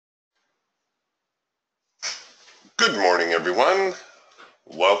Good morning, everyone.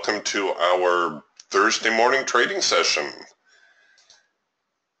 Welcome to our Thursday morning trading session.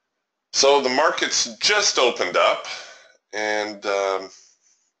 So the markets just opened up and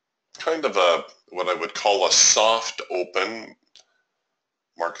kind of what I would call a soft open.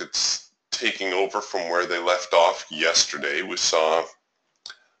 Markets taking over from where they left off yesterday. We saw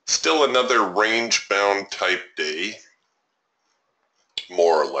still another range-bound type day,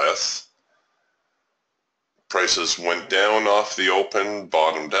 more or less. Prices went down off the open,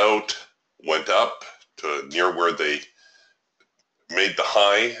 bottomed out, went up to near where they made the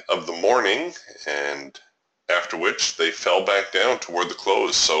high of the morning, and after which they fell back down toward the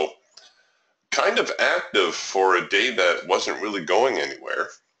close. So kind of active for a day that wasn't really going anywhere.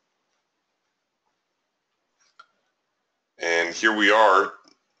 And here we are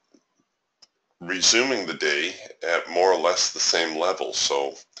resuming the day at more or less the same level.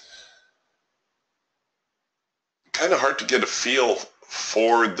 So kind of hard to get a feel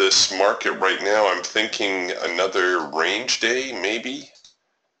for this market right now. I'm thinking another range day, maybe.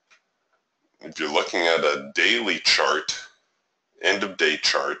 If you're looking at a daily chart, end of day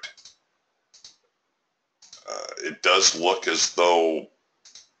chart, it does look as though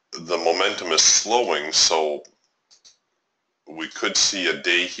the momentum is slowing, so we could see a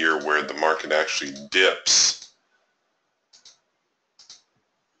day here where the market actually dips.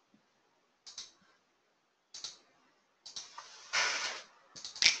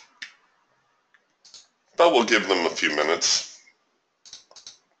 But we'll give them a few minutes.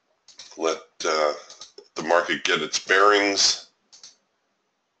 Let the market get its bearings.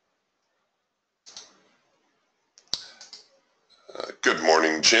 Good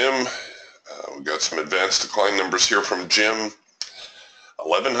morning, Jim. We've got some advanced decline numbers here from Jim.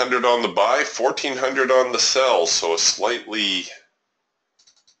 1100 on the buy, 1400 on the sell, so a slightly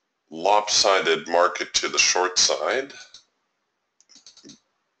lopsided market to the short side.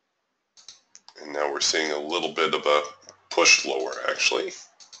 And now we're seeing a little bit of a push lower, actually.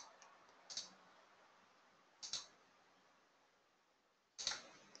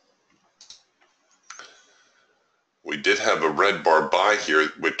 We did have a red bar buy here,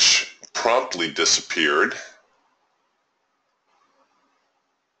 which promptly disappeared.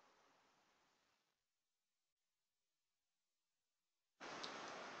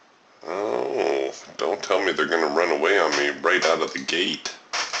 Oh, don't tell me they're going to run away on me right out of the gate.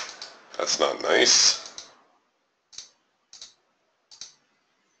 That's not nice.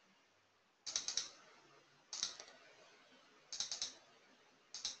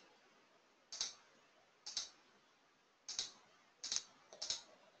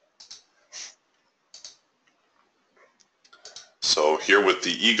 So here with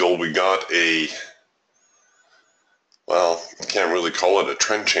the eagle, we got a, well, can't really call it a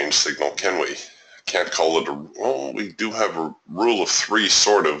trend change signal, can we? Can't call it a, well, we do have a rule of three,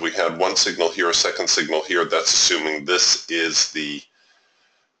 sort of. We had one signal here, a second signal here. That's assuming this is the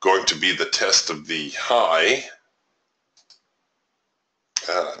going to be the test of the high.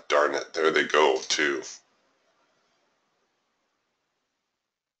 Ah, darn it, there they go, too.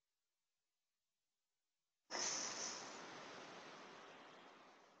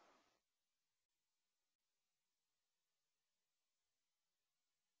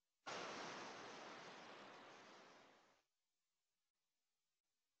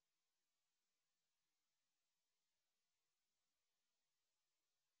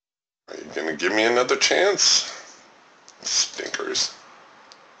 Are you going to give me another chance? Stinkers.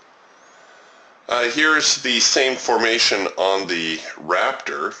 Here's the same formation on the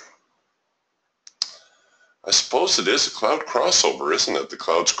Raptor. I suppose it is a cloud crossover, isn't it? The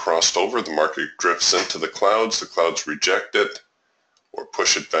clouds crossed over, the market drifts into the clouds reject it or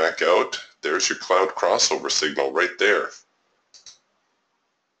push it back out. There's your cloud crossover signal right there.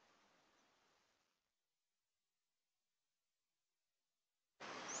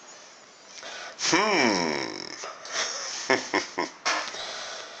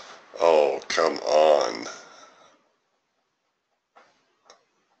 Oh, come on.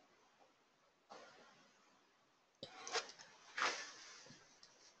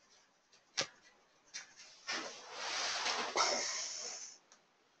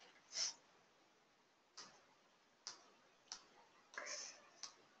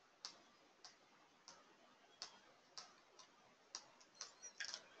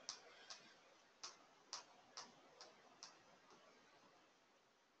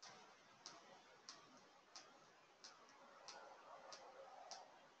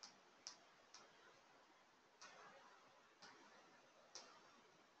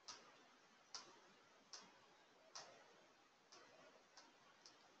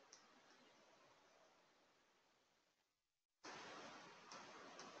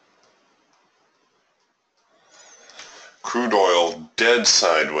 Crude oil dead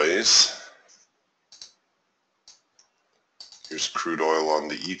sideways. Here's crude oil on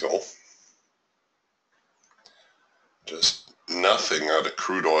the Eagle. Just nothing out of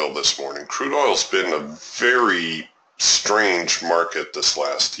crude oil this morning. Crude oil's been a very strange market this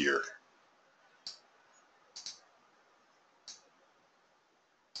last year.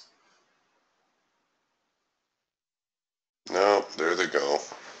 No, there they go.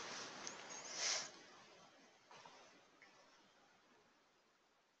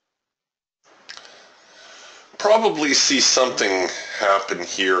 Probably see something happen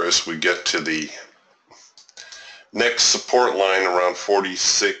here as we get to the next support line around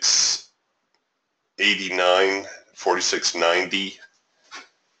 46.89, 46.90.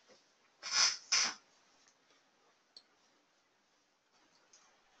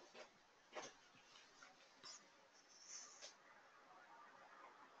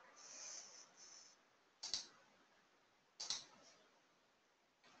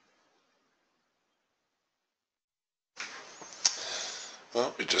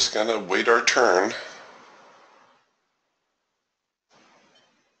 Well, we just gotta wait our turn.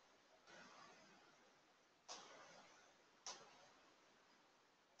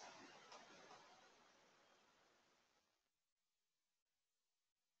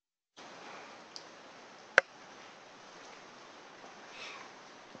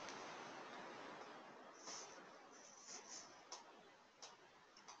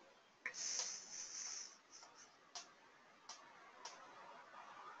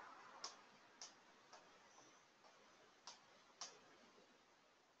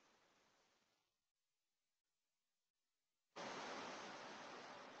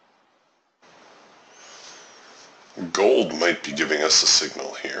 Gold might be giving us a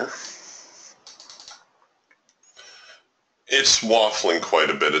signal here. It's waffling quite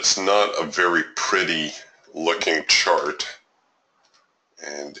a bit. It's not a very pretty looking chart.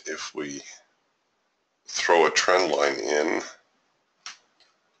 And if we throw a trend line in,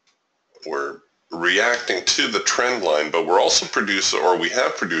 we're reacting to the trend line, but we're also we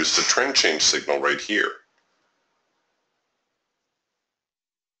have produced a trend change signal right here.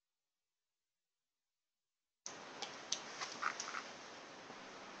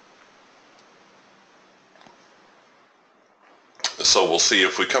 So we'll see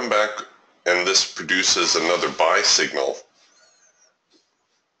if we come back and this produces another buy signal.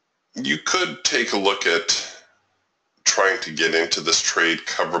 You could take a look at trying to get into this trade,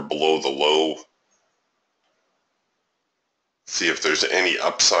 cover below the low, see if there's any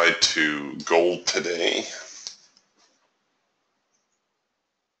upside to gold today.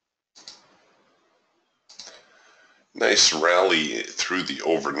 Nice rally through the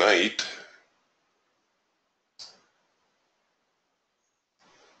overnight.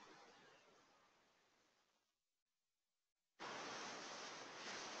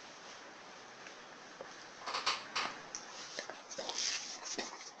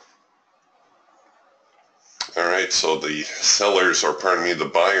 All right, so the sellers, or pardon me, the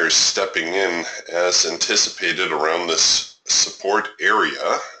buyers stepping in as anticipated around this support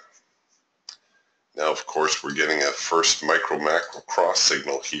area. Now, of course, we're getting a first micro-macro cross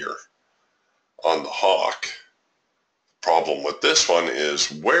signal here on the hawk. Problem with this one is,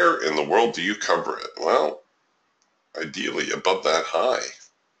 where in the world do you cover it? Well, ideally above that high.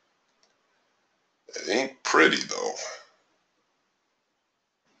 It ain't pretty, though.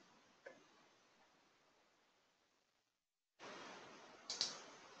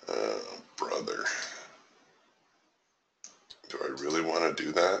 Oh, brother. Do I really want to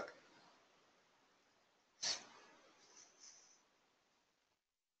do that?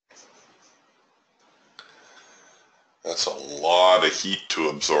 That's a lot of heat to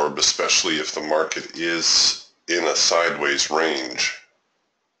absorb, especially if the market is in a sideways range.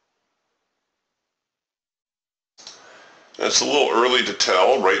 It's a little early to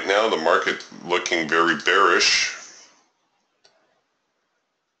tell. Right now, the market looking very bearish.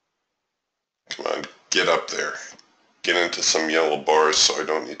 Come on, get up there. Get into some yellow bars so I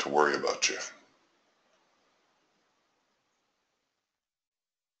don't need to worry about you.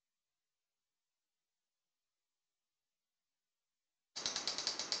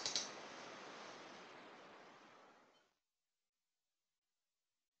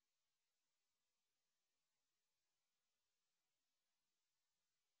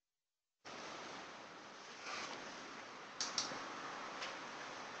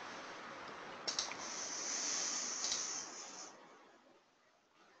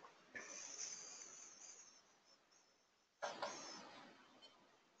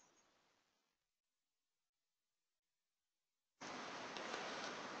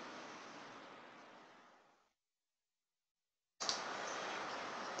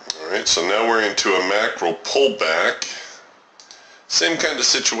 Alright, so now we're into a macro pullback. Same kind of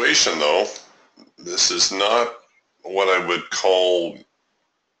situation though. This is not what I would call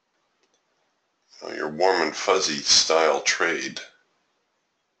your warm and fuzzy style trade.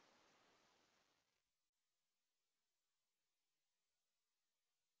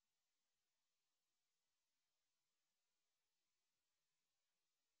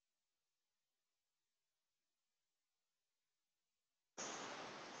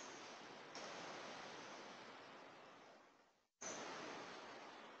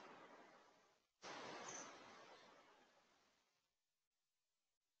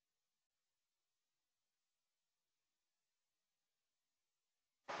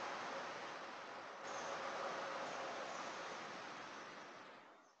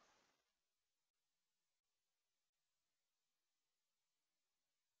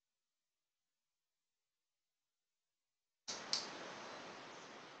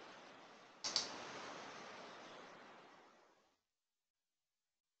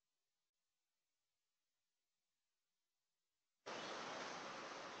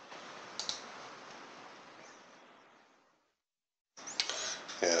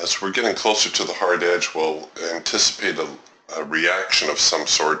 Yeah, as we're getting closer to the hard edge, we'll anticipate a reaction of some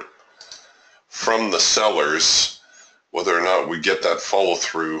sort from the sellers. Whether or not we get that follow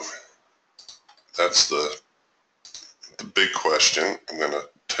through, that's the big question. I'm going to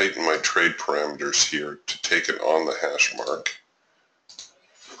tighten my trade parameters here to take it on the hash mark.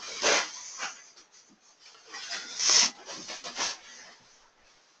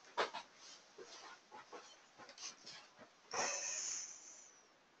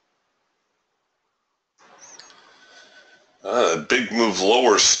 Big move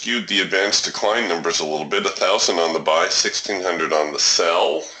lower skewed the advanced decline numbers a little bit. 1,000 on the buy, 1,600 on the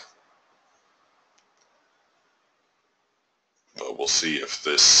sell. But we'll see if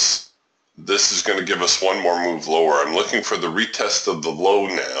this is going to give us one more move lower. I'm looking for the retest of the low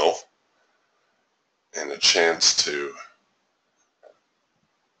now and a chance to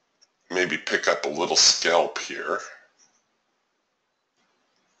maybe pick up a little scalp here.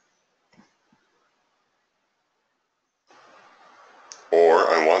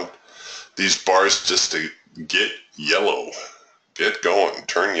 Or I want these bars just to get yellow, get going,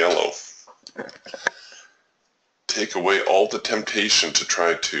 turn yellow. Take away all the temptation to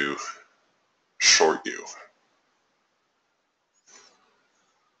try to short you.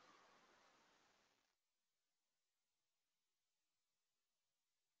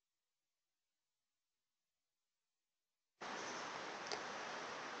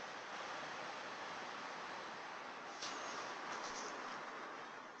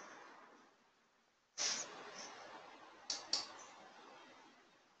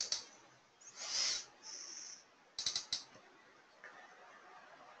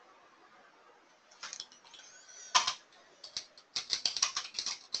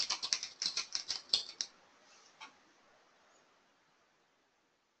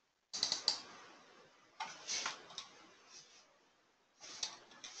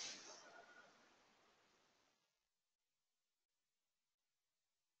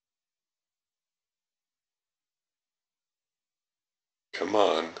 Come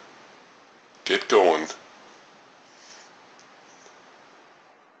on, get going.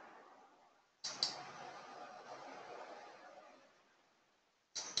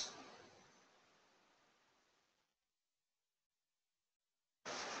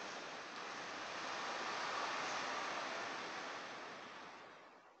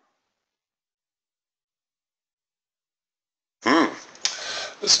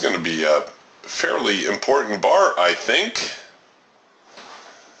 This is going to be a fairly important bar, I think.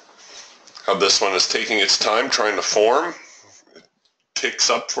 How this one is taking its time trying to form. It ticks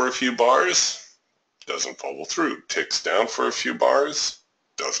up for a few bars, doesn't follow through. Ticks down for a few bars,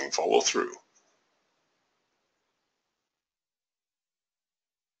 doesn't follow through.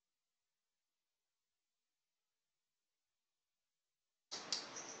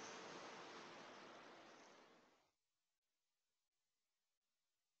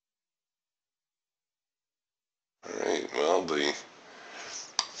 Alright, well, the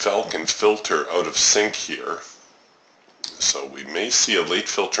Falcon filter out of sync here. So we may see a late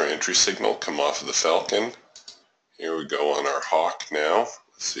filter entry signal come off of the Falcon. Here we go on our Hawk now.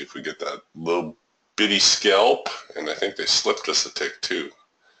 Let's see if we get that little bitty scalp. And I think they slipped us a tick too.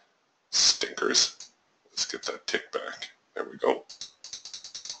 Stinkers. Let's get that tick back. There we go.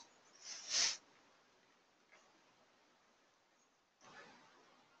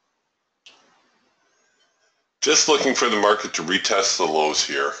 Just looking for the market to retest the lows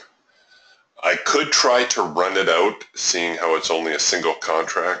here. I could try to run it out, seeing how it's only a single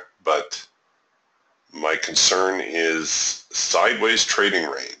contract, but my concern is sideways trading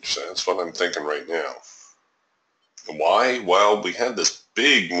range. That's what I'm thinking right now. Why? Well, we had this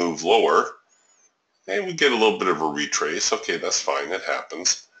big move lower, and we get a little bit of a retrace. Okay, that's fine. It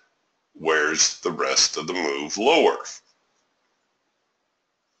happens. Where's the rest of the move lower?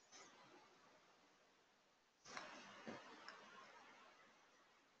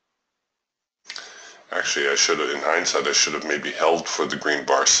 Actually, I should have, in hindsight, I should have maybe held for the green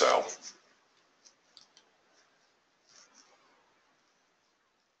bar sell.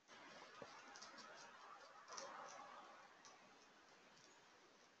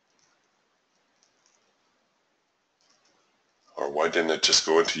 Or why didn't it just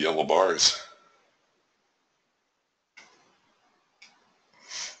go into yellow bars?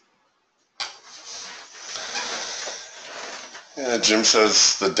 Yeah, Jim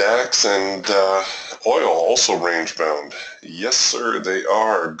says the DAX and oil also range bound. Yes, sir, they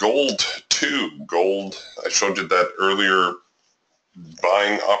are. Gold too. Gold, I showed you that earlier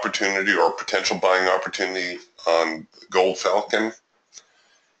buying opportunity or potential buying opportunity on Gold Falcon.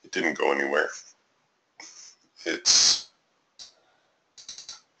 It didn't go anywhere. Here's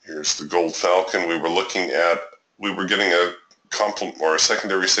the Gold Falcon. We were getting a complement or a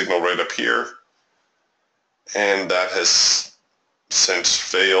secondary signal right up here, and that has since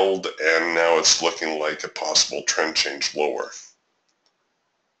failed, and now it's looking like a possible trend change lower.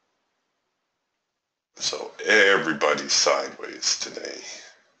 So everybody's sideways today.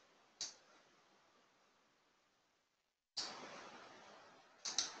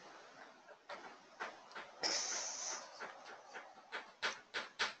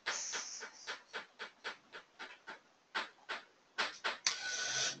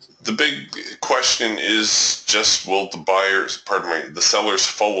 The big question is just, will the sellers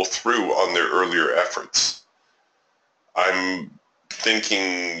follow through on their earlier efforts? I'm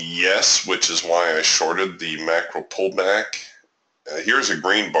thinking yes, which is why I shorted the macro pullback. Here's a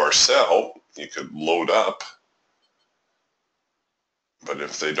green bar sell. You could load up. But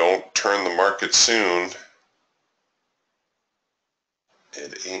if they don't turn the market soon,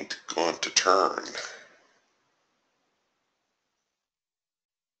 it ain't going to turn.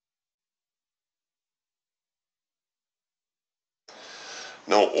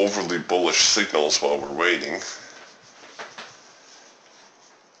 No overly bullish signals while we're waiting.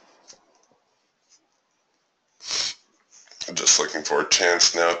 I'm just looking for a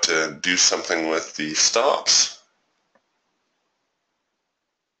chance now to do something with the stops.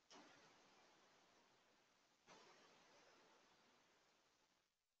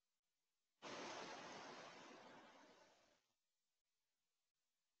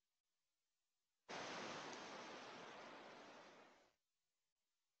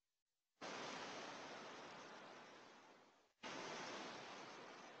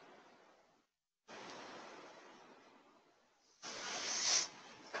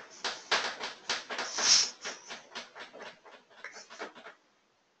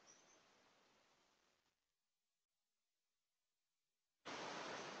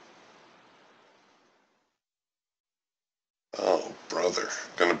 Oh, brother.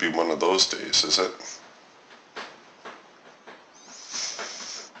 Gonna be one of those days, is it?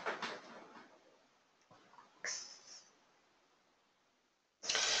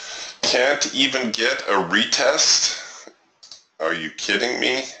 Can't even get a retest? Are you kidding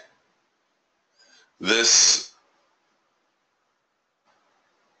me? This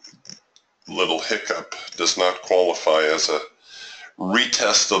little hiccup does not qualify as a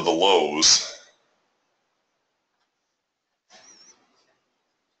retest of the lows.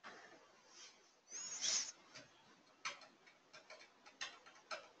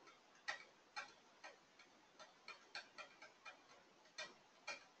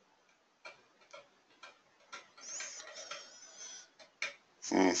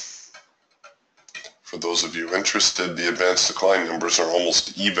 For those of you interested, the advanced decline numbers are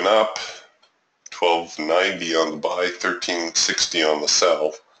almost even up. 1290 on the buy, 1360 on the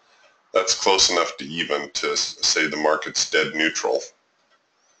sell. That's close enough to even to say the market's dead neutral.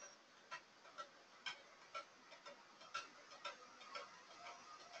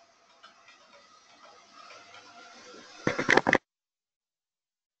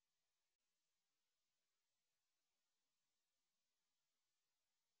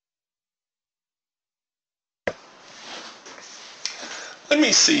 Let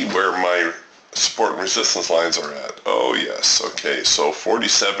me see where my support and resistance lines are at. Oh yes, okay, so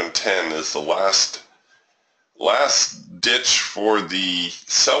 47.10 is the last ditch for the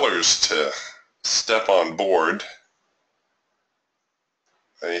sellers to step on board.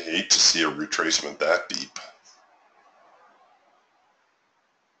 I hate to see a retracement that deep.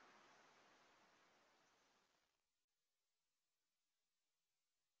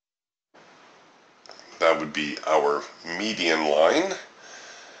 That would be our median line.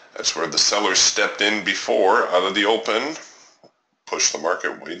 That's where the sellers stepped in before out of the open, pushed the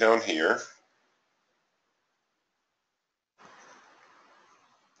market way down here.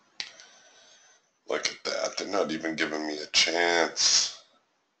 Look at that, they're not even giving me a chance.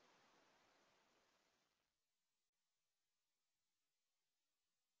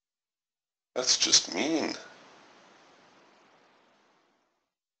 That's just mean.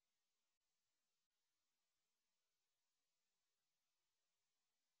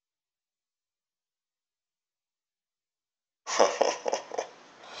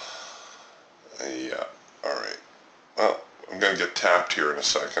 Yeah, alright. Well, I'm going to get tapped here in a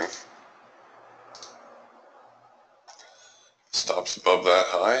second. Stops above that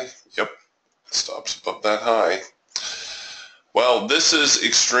high. Yep, stops above that high. Well, this is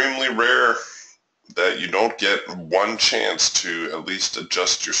extremely rare that you don't get one chance to at least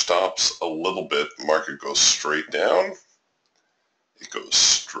adjust your stops a little bit. The market goes straight down. It goes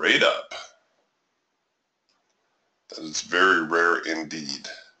straight up. That is very rare indeed.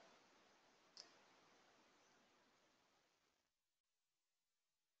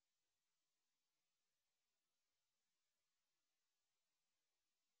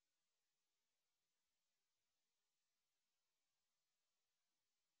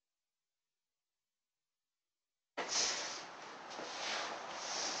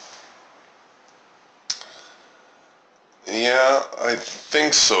 Yeah, I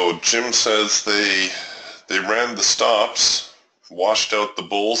think so. Jim says they ran the stops, washed out the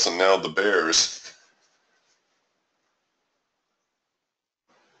bulls, and now the bears.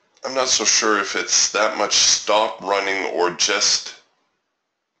 I'm not so sure if it's that much stop running or just,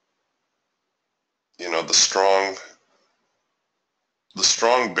 you know, the strong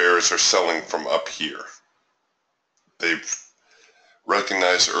bears are selling from up here. They've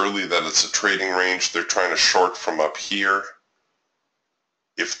recognized early that it's a trading range. They're trying to short from up here.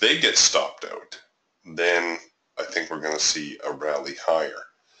 If they get stopped out, then I think we're going to see a rally higher.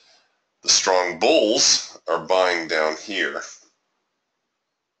 The strong bulls are buying down here.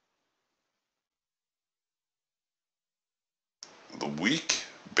 The weak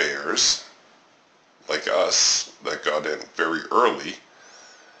bears, like us, that got in very early,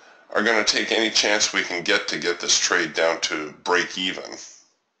 are going to take any chance we can get to get this trade down to break even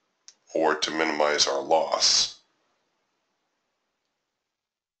or to minimize our loss.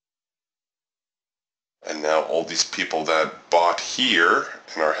 And now all these people that bought here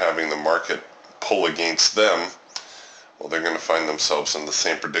and are having the market pull against them, well, they're going to find themselves in the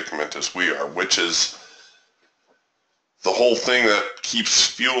same predicament as we are, which is the whole thing that keeps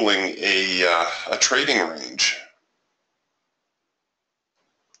fueling a trading range,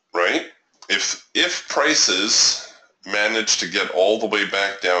 right? If prices manage to get all the way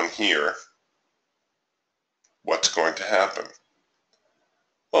back down here, what's going to happen?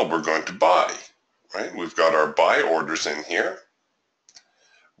 Well, we're going to buy, right? We've got our buy orders in here.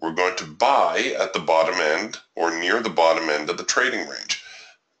 We're going to buy at the bottom end or near the bottom end of the trading range.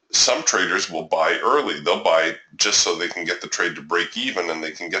 Some traders will buy early. They'll buy just so they can get the trade to break even and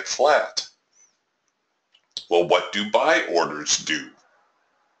they can get flat. Well, what do buy orders do?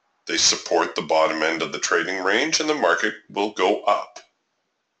 They support the bottom end of the trading range and the market will go up.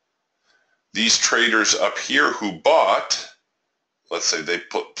 These traders up here who bought, let's say they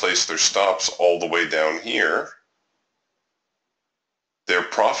place their stops all the way down here, their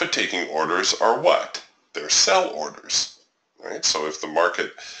profit-taking orders are what? They're sell orders, right? So if the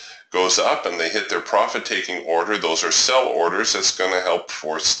market goes up and they hit their profit-taking order, those are sell orders. It's going to help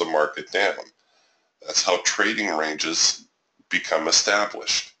force the market down. That's how trading ranges become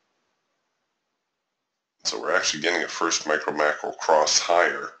established. So we're actually getting a first micro-macro cross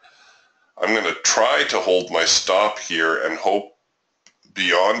higher. I'm going to try to hold my stop here and hope,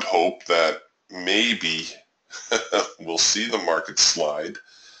 beyond hope, that maybe we'll see the market slide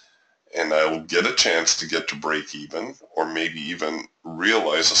and I will get a chance to get to break even or maybe even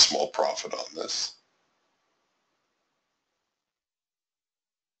realize a small profit on this.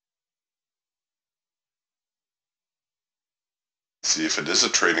 See, if it is a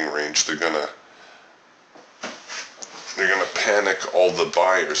trading range, they're gonna panic all the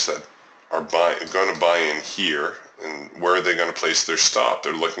buyers that are going to buy in here. And where are they going to place their stop?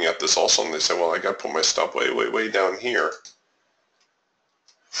 They're looking at this also and they say, well, I got to put my stop way down here.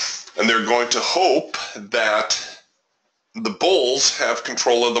 And they're going to hope that the bulls have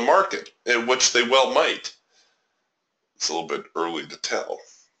control of the market, which they well might. It's a little bit early to tell.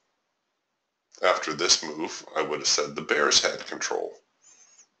 After this move, I would have said the bears had control.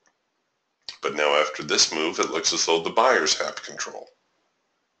 But now after this move, it looks as though the buyers have control.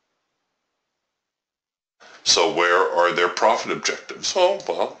 So where are their profit objectives? Oh,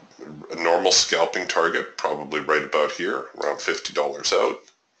 well, a normal scalping target, probably right about here, around $50 out.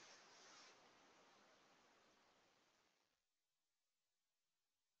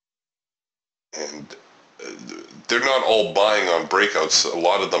 And they're not all buying on breakouts. A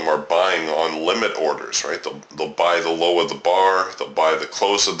lot of them are buying on limit orders, right? They'll buy the low of the bar, they'll buy the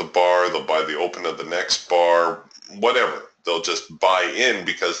close of the bar, they'll buy the open of the next bar, whatever. They'll just buy in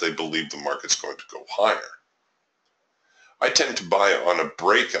because they believe the market's going to go higher. I tend to buy on a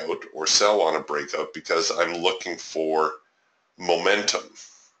breakout or sell on a breakout because I'm looking for momentum.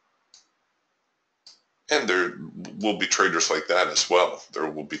 And there will be traders like that as well. There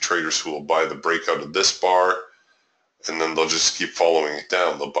will be traders who will buy the breakout of this bar, and then they'll just keep following it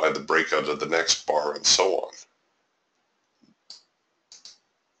down. They'll buy the breakout of the next bar and so on,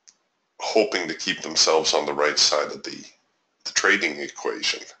 hoping to keep themselves on the right side of the trading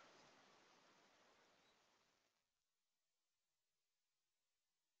equation.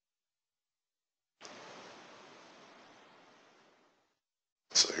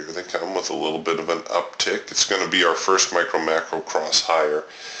 So here they come with a little bit of an uptick. It's going to be our first micro-macro cross higher.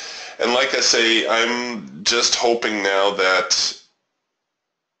 And like I say, I'm just hoping now that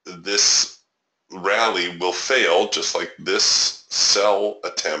this rally will fail, just like this sell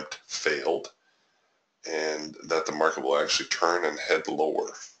attempt failed, and that the market will actually turn and head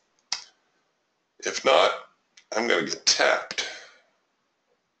lower. If not, I'm going to get tapped.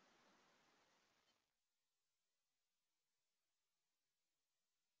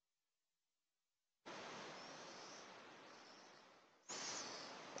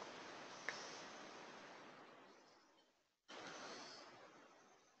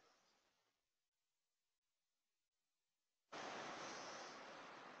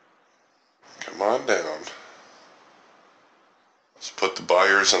 Come on down. Let's put the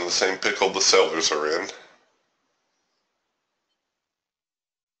buyers in the same pickle the sellers are in.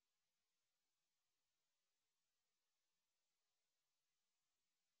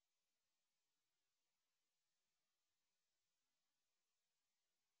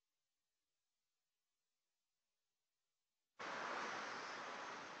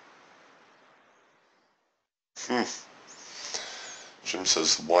 Jim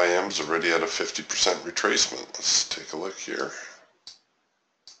says the YM's already at a 50% retracement. Let's take a look here.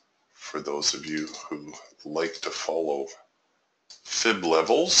 For those of you who like to follow fib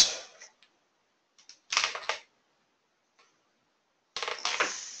levels.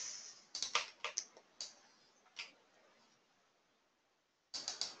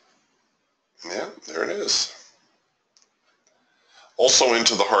 Yeah, there it is. Also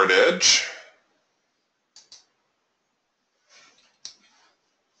into the hard edge.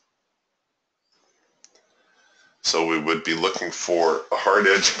 So we would be looking for a hard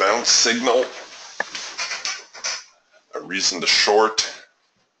edge bounce signal, a reason to short.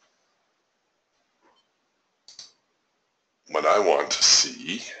 What I want to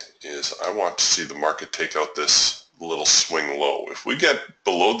see is I want to see the market take out this little swing low. If we get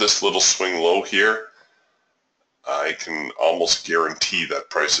below this little swing low here, I can almost guarantee that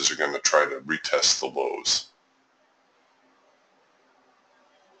prices are going to try to retest the lows.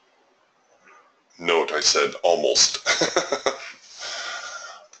 Note, I said almost.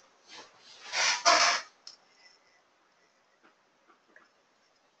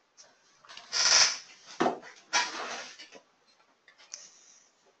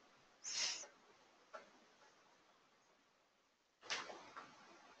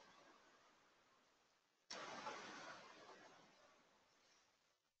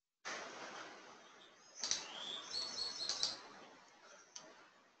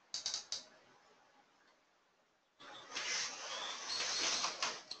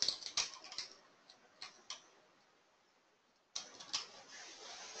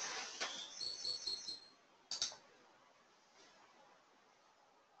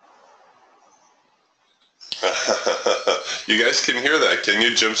 You guys can hear that, can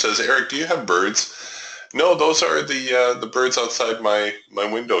you? Jim says, Eric, do you have birds? No, those are the birds outside my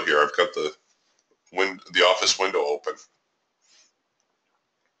window here. I've got the office window open.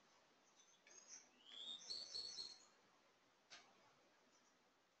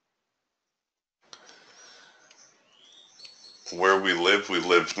 Where we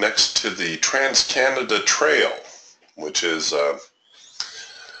live next to the Trans-Canada Trail, which is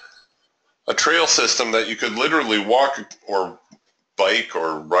a trail system that you could literally walk or bike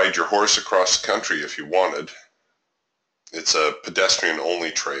or ride your horse across the country if you wanted. It's a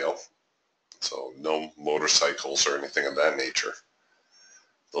pedestrian-only trail, so no motorcycles or anything of that nature.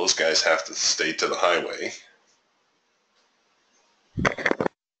 Those guys have to stay to the highway.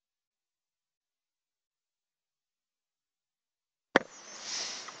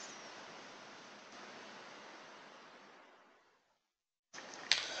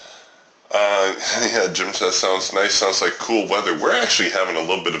 Yeah, Jim says sounds nice, sounds like cool weather. We're actually having a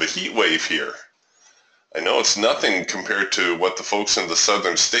little bit of a heat wave here. I know it's nothing compared to what the folks in the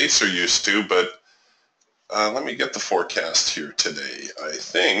southern states are used to, but let me get the forecast here today. I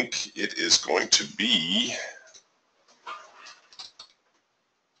think it is going to be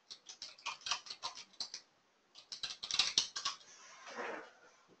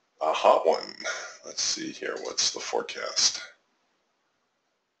a hot one. Let's see here. What's the forecast?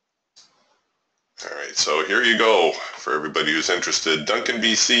 All right, so here you go for everybody who's interested. Duncan,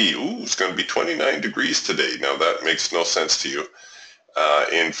 BC. Ooh, it's going to be 29 degrees today. Now that makes no sense to you.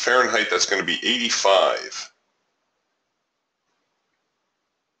 In Fahrenheit, that's going to be 85.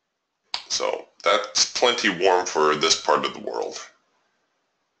 So that's plenty warm for this part of the world.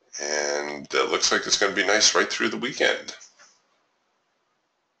 And it looks like it's going to be nice right through the weekend.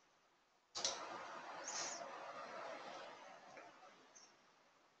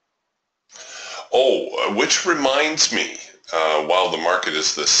 Oh, which reminds me, while the market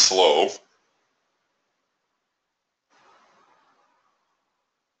is this slow,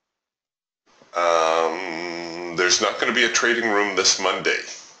 there's not going to be a trading room this Monday.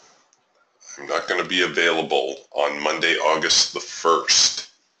 I'm not going to be available on Monday, August the 1st.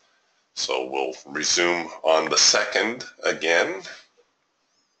 So we'll resume on the 2nd again.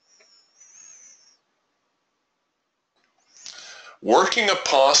 Working a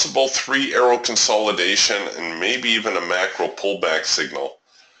possible 3-arrow consolidation and maybe even a macro pullback signal.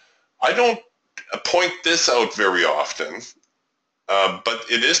 I don't point this out very often, but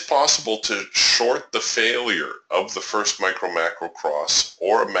it is possible to short the failure of the first micro-macro cross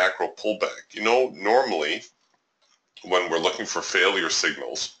or a macro pullback. You know, normally when we're looking for failure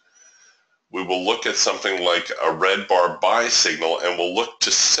signals, we will look at something like a red bar buy signal and we'll look to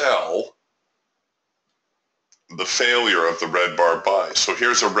sell the failure of the red bar buy. So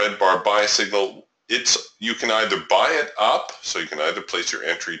here's a red bar buy signal. You can either buy it up, so you can either place your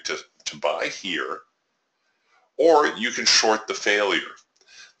entry to buy here, or you can short the failure.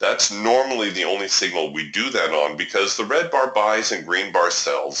 That's normally the only signal we do that on, because the red bar buys and green bar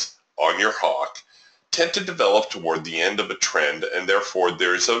sells on your hawk tend to develop toward the end of a trend, and therefore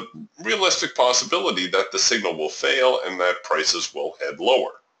there's a realistic possibility that the signal will fail and that prices will head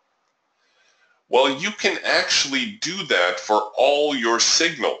lower. Well, you can actually do that for all your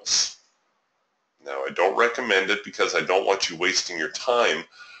signals. Now, I don't recommend it because I don't want you wasting your time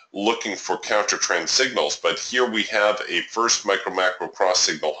looking for counter trend signals, but here we have a first micro-macro cross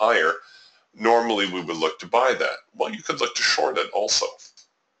signal higher. Normally, we would look to buy that. Well, you could look to short it also.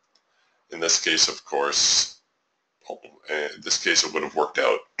 In this case, of course, in this case, it would have worked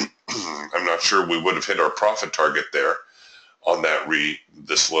out. I'm not sure we would have hit our profit target there on that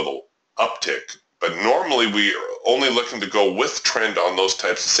this little uptick. But normally we are only looking to go with trend on those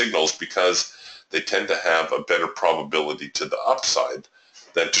types of signals because they tend to have a better probability to the upside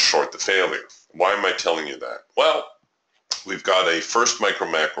than to short the failure. Why am I telling you that? Well, we've got a first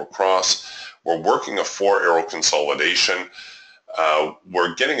micro-macro cross. We're working a 4-arrow consolidation.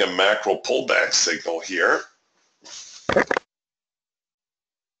 We're getting a macro pullback signal here.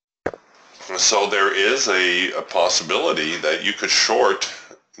 So there is a possibility that you could short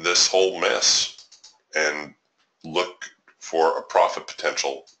this whole mess and look for a profit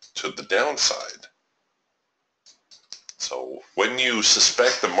potential to the downside. So when you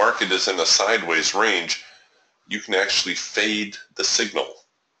suspect the market is in a sideways range, you can actually fade the signal.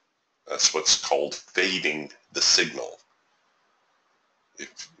 That's what's called fading the signal.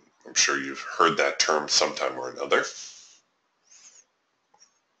 I'm sure you've heard that term sometime or another.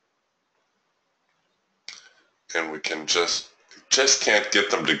 And we can just can't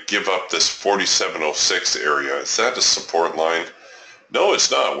get them to give up this 4706 area. Is that a support line? No, it's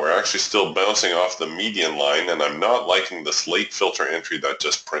not. We're actually still bouncing off the median line, and I'm not liking this late filter entry that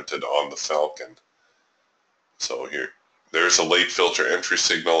just printed on the Falcon. So there's a late filter entry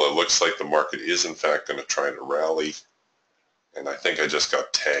signal. It looks like the market is in fact going to try to rally. And I think I just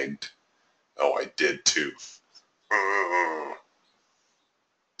got tagged. Oh, I did too. Oh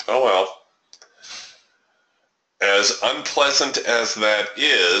well. As unpleasant as that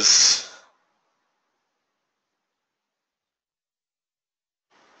is,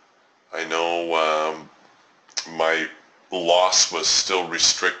 I know my loss was still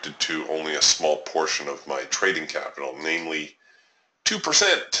restricted to only a small portion of my trading capital, namely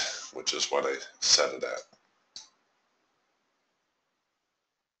 2%, which is what I set it at.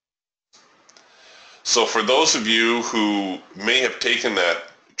 So for those of you who may have taken that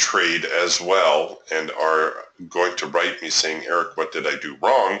trade as well and are going to write me saying, Eric, what did I do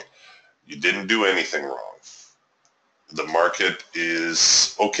wrong? You didn't do anything wrong. the market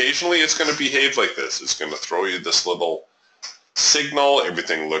is, occasionally it's going to behave like this. It's going to throw you this little signal,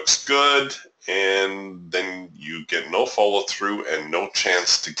 everything looks good, and then you get no follow through and no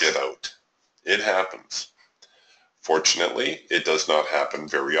chance to get out. It happens. Fortunately, it does not happen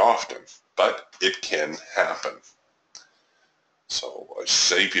very often, but it can happen. So I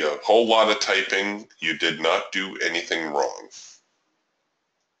save you a whole lot of typing. You did not do anything wrong.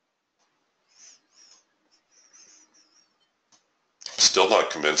 Still not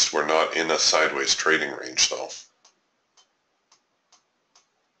convinced we're not in a sideways trading range though.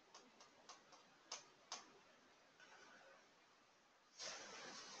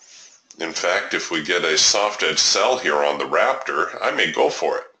 In fact, if we get a soft edge sell here on the Raptor, I may go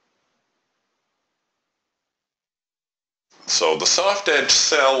for it. So the soft edge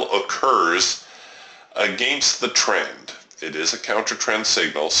sell occurs against the trend. It is a counter trend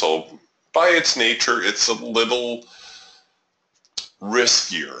signal, so by its nature, it's a little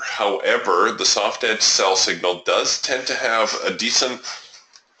riskier. However, the soft edge sell signal does tend to have a decent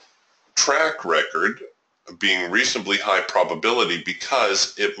track record being reasonably high probability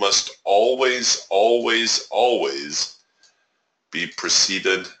because it must always, always, always be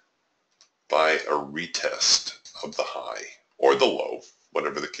preceded by a retest of the high or the low,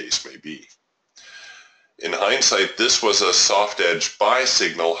 whatever the case may be. In hindsight, this was a soft edge buy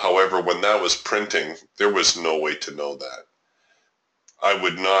signal. However, when that was printing, there was no way to know that. I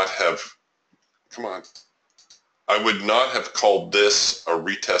would not have, come on, I would not have called this a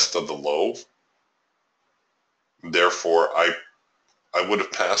retest of the low. Therefore, I would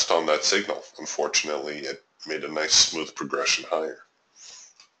have passed on that signal. Unfortunately, it made a nice smooth progression higher.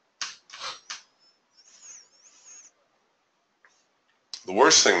 The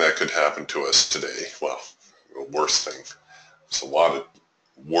worst thing that could happen to us today, well, the worst thing, there's a lot of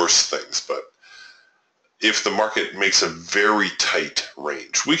worse things, but if the market makes a very tight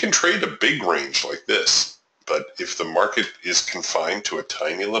range, we can trade a big range like this, but if the market is confined to a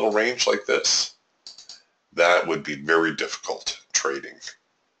tiny little range like this, that would be very difficult trading.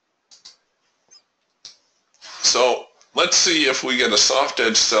 So let's see if we get a soft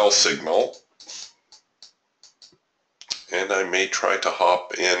edge sell signal, and I may try to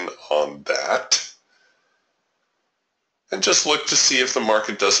hop in on that and just look to see if the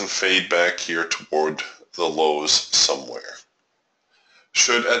market doesn't fade back here toward the lows somewhere.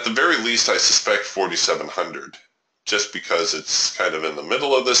 Should, at the very least, I suspect 4,700, just because it's kind of in the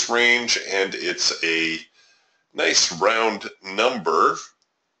middle of this range and it's a nice round number.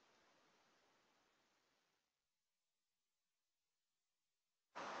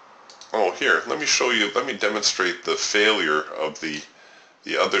 Oh, here, let me show you, let me demonstrate the failure of the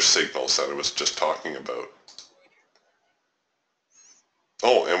other signals that I was just talking about.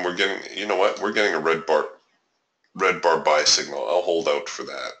 Oh, and we're getting, you know what, we're getting a red bar buy signal. I'll hold out for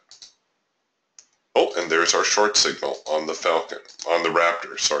that. Oh, and there's our short signal on the Falcon, on the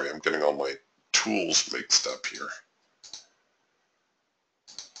Raptor. Sorry, I'm getting all my tools mixed up here.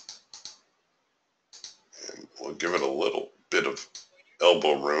 And we'll give it a little bit of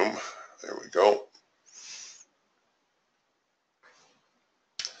elbow room. There we go.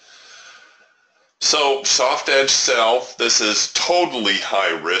 So, soft edge sell. This is totally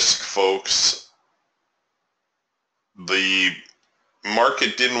high risk, folks. The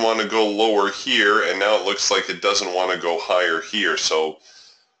market didn't want to go lower here, and now it looks like it doesn't want to go higher here. So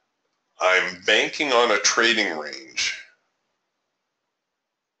I'm banking on a trading range.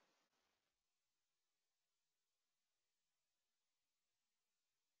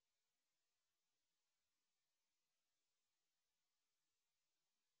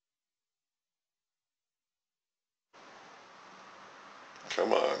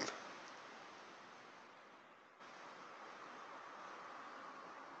 Come on.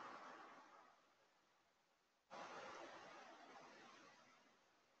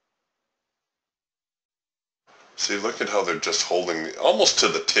 See, look at how they're just holding almost to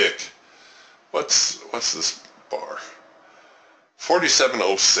the tick. What's this bar?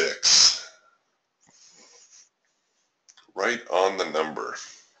 47.06. Right on the number.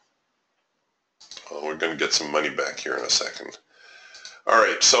 Well, we're going to get some money back here in a second. All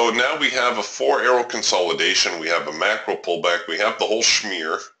right, so now we have a 4-arrow consolidation. We have a macro pullback. We have the whole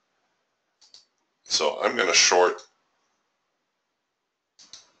schmear. So I'm going to short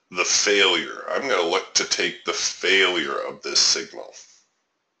the failure. I'm going to look to take the failure of this signal.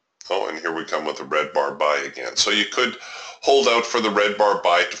 Oh, and here we come with a red bar buy again. So you could hold out for the red bar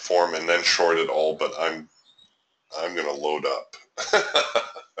buy to form and then short it all, but I'm going to load up.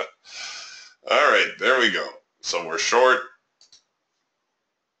 All right, there we go. So we're short.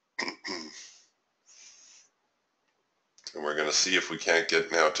 And we're going to see if we can't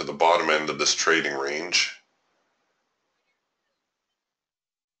get now to the bottom end of this trading range.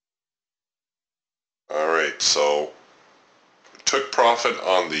 All right, so took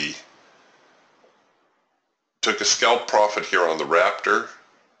a scalp profit here on the Raptor.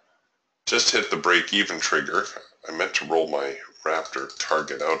 Just hit the break-even trigger. I meant to roll my Raptor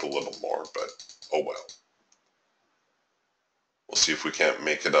target out a little more, but oh well. We'll see if we can't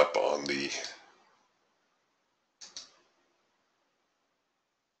make it up on the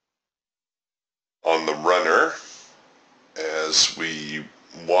runner as we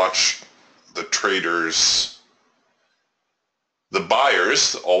watch the traders, the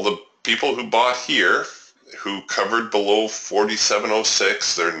buyers, all the people who bought here, who covered below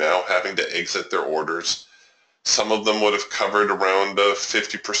 47.06, they're now having to exit their orders. Some of them would have covered around a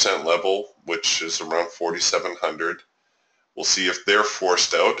 50% level, which is around 4,700. We'll see if they're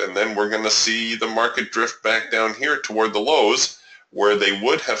forced out, and then we're going to see the market drift back down here toward the lows, where they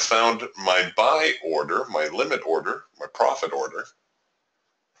would have found my buy order, my limit order, my profit order.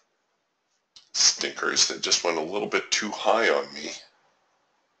 Stinkers, that just went a little bit too high on me.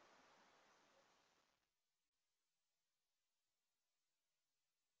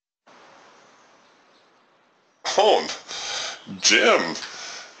 Oh, Jim,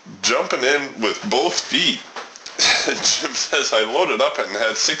 jumping in with both feet. Jim says, I loaded up and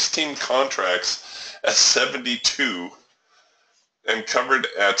had 16 contracts at 72 and covered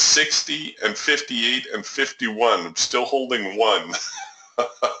at 60 and 58 and 51. I'm still holding one.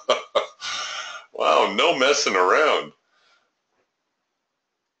 Wow, no messing around.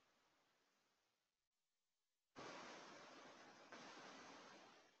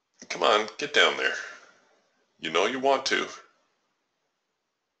 Come on, get down there. You know you want to.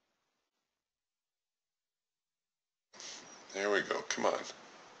 There we go, come on.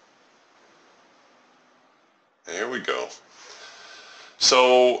 There we go.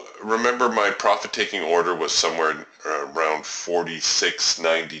 So remember, my profit-taking order was somewhere around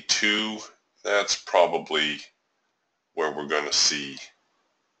 46.92. That's probably where we're going to see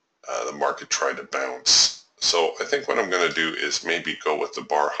the market try to bounce. So I think what I'm going to do is maybe go with the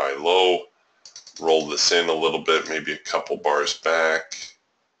bar high-low, roll this in a little bit, maybe a couple bars back.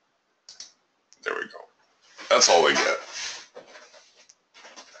 There we go. That's all I get.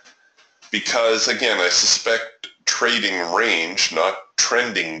 Because, again, I suspect trading range, not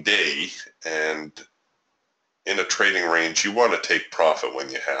trending day, and in a trading range, you want to take profit when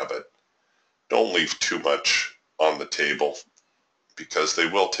you have it. Don't leave too much on the table because they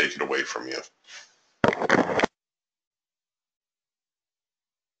will take it away from you.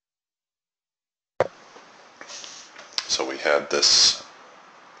 So we had this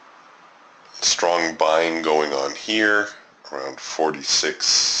strong buying going on here, around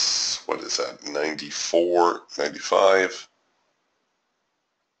 46, what is that, 94, 95.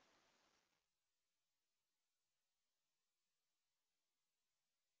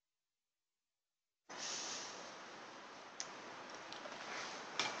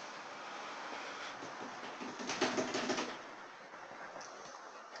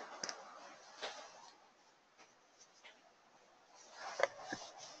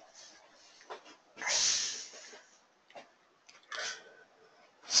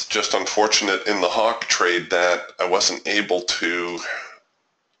 It's just unfortunate in the hawk trade that I wasn't able to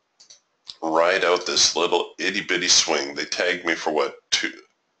ride out this little itty-bitty swing. They tagged me for what,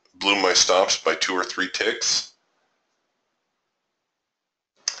 blew my stops by 2 or 3 ticks.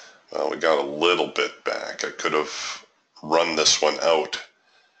 Well, we got a little bit back. I could have run this one out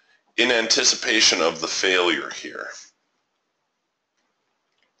in anticipation of the failure here.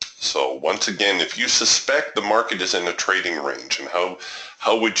 So once again, if you suspect the market is in a trading range, and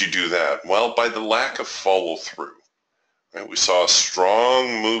how would you do that? Well, by the lack of follow-through. Right? We saw a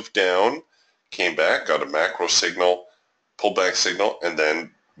strong move down, came back, got a macro signal, pullback signal, and then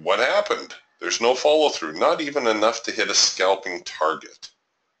what happened? There's no follow-through, not even enough to hit a scalping target.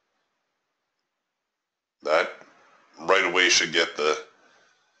 That right away should get the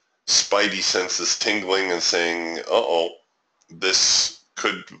spidey senses tingling and saying, uh-oh, this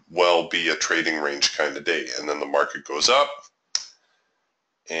could well be a trading range kind of day. And then the market goes up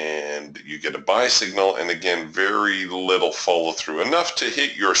and you get a buy signal, and again, very little follow through, enough to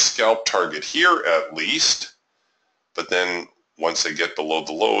hit your scalp target here at least, but then once they get below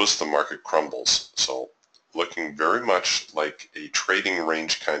the lows, the market crumbles. So looking very much like a trading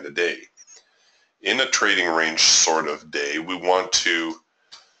range kind of day. In a trading range sort of day, we want to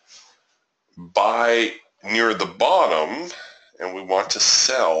buy near the bottom and we want to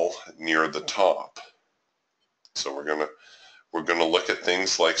sell near the top. So we're going to look at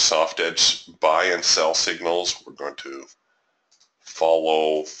things like soft edge buy and sell signals. We're going to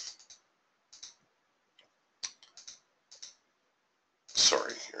follow,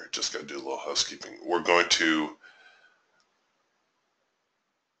 sorry, here, I just got to do a little housekeeping. We're going to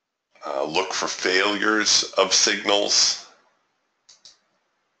look for failures of signals.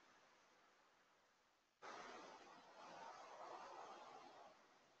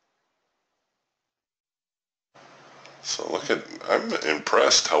 So look at, I'm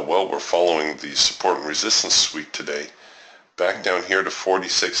impressed how well we're following the support and resistance suite today. Back down here to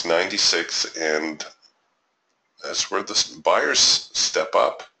 46.96, and that's where the buyers step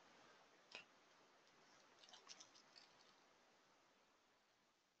up.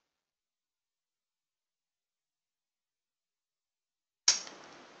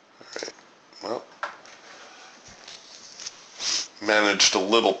 All right, well, managed a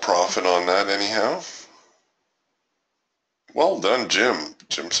little profit on that anyhow. Well done, Jim.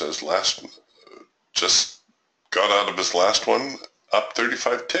 Jim says just got out of his last one, up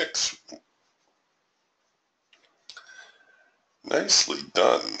 35 ticks. Nicely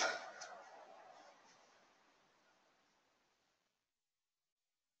done.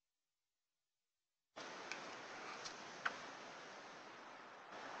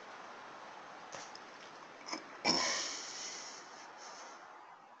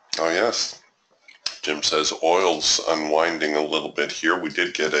 Oh yes, Jim says oil's unwinding a little bit here. We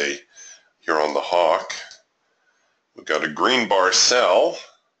did get here on the Hawk, we got a green bar sell.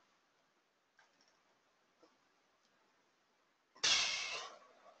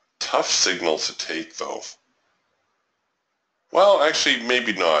 Tough signal to take though. Well, actually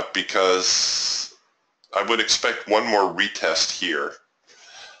maybe not, because I would expect one more retest here.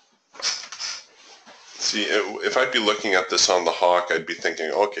 See, if I'd be looking at this on the Hawk, I'd be thinking,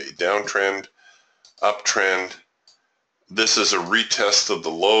 okay, downtrend, uptrend. This is a retest of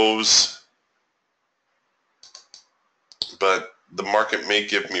the lows, but the market may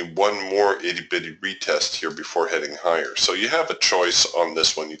give me one more itty-bitty retest here before heading higher. So you have a choice on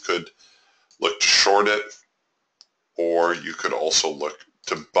this one. You could look to short it, or you could also look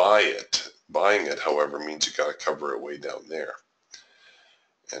to buy it. Buying it, however, means you got to cover it way down there.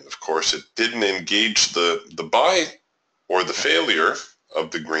 And of course, it didn't engage the buy or the failure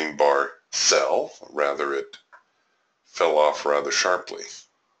of the green bar sell. Rather, it fell off rather sharply.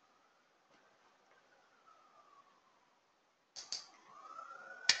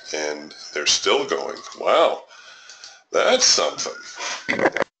 And they're still going. Wow, that's something.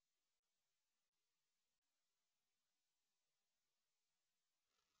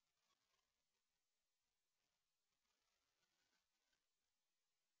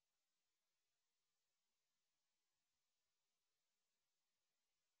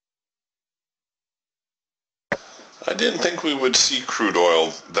 I didn't think we would see crude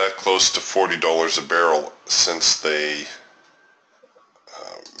oil that close to $40 a barrel since they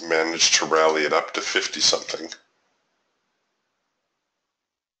managed to rally it up to 50 something.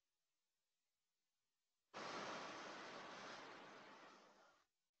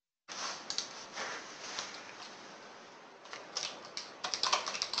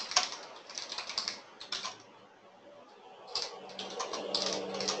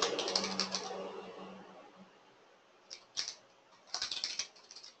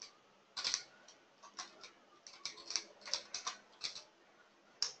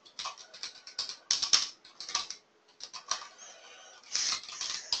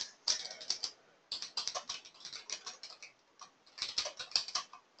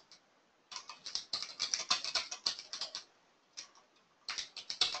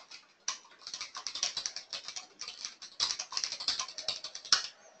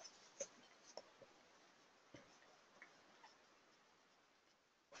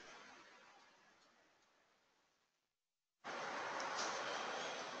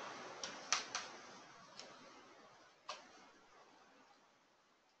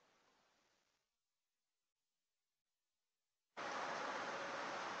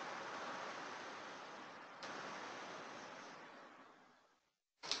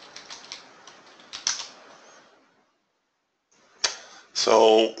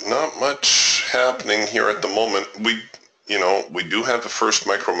 So not much happening here at the moment. We do have the first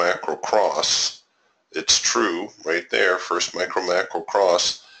micro macro cross. It's true right there, first micro macro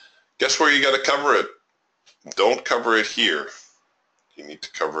cross. Guess where you got to cover it? Don't cover it here. You need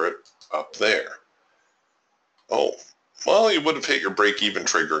to cover it up there. Oh, well, you would have hit your break-even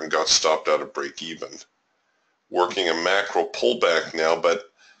trigger and got stopped out of break-even. Working a macro pullback now,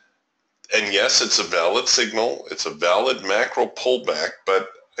 and yes, it's a valid signal. It's a valid macro pullback, but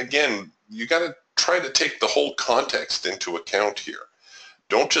again, you got to try to take the whole context into account here.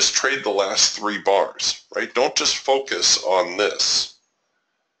 Don't just trade the last 3 bars, right? Don't just focus on this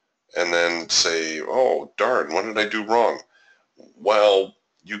and then say, oh, darn, what did I do wrong? Well,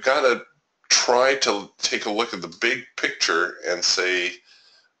 you got to try to take a look at the big picture and say,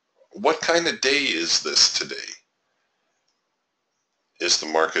 what kind of day is this today? Does the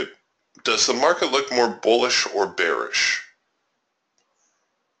market look more bullish or bearish?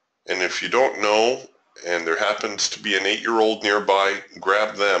 And if you don't know, and there happens to be an 8-year-old nearby,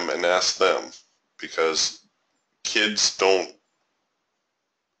 grab them and ask them, because kids don't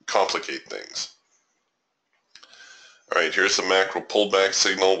complicate things. All right, here's the macro pullback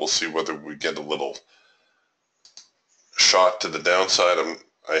signal. We'll see whether we get a little shot to the downside.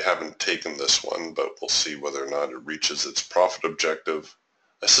 I haven't taken this one, but we'll see whether or not it reaches its profit objective.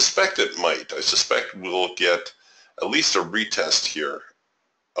 I suspect it might. I suspect we'll get at least a retest here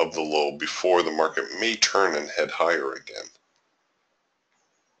of the low before the market may turn and head higher again.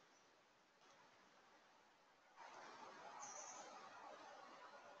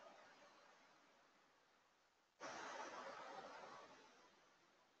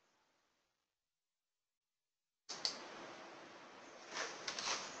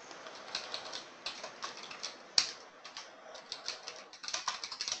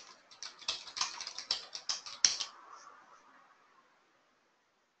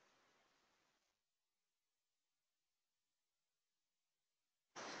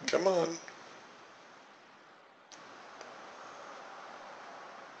 Come on.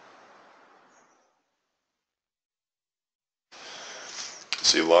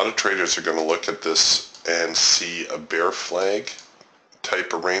 See, a lot of traders are going to look at this and see a bear flag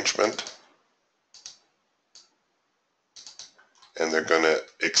type arrangement, and they're going to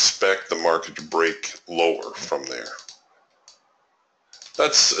expect the market to break lower from there.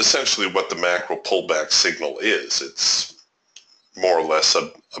 That's essentially what the macro pullback signal is. It's more or less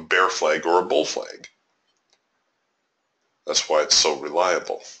a bear flag or a bull flag. That's why it's so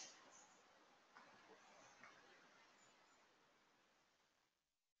reliable.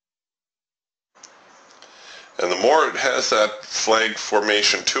 And the more it has that flag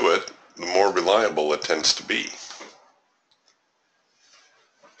formation to it, the more reliable it tends to be.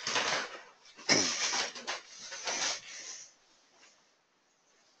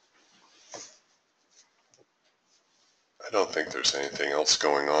 I don't think there's anything else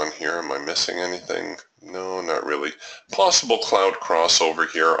going on here. Am I missing anything? No, not really. Possible cloud crossover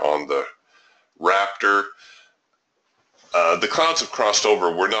here on the Raptor. The clouds have crossed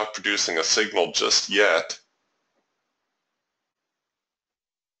over. We're not producing a signal just yet.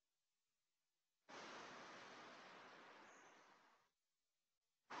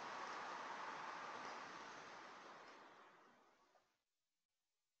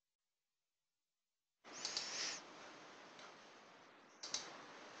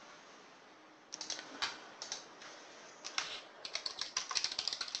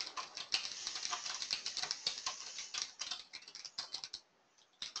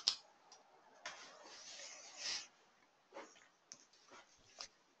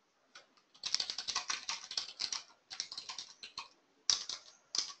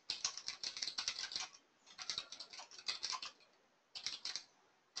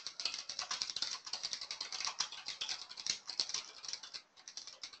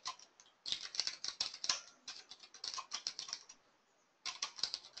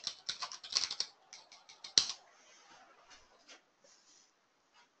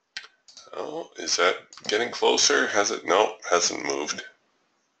 Oh, is that getting closer? Has it? No, hasn't moved.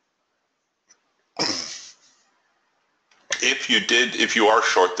 If you are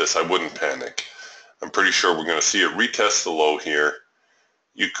short this, I wouldn't panic. I'm pretty sure we're going to see it retest the low here.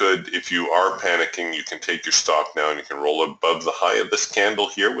 You could, if you are panicking, you can take your stop now and you can roll above the high of this candle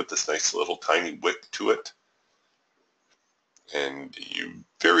here with this nice little tiny wick to it. And you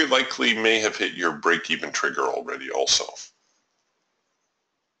very likely may have hit your break-even trigger already also.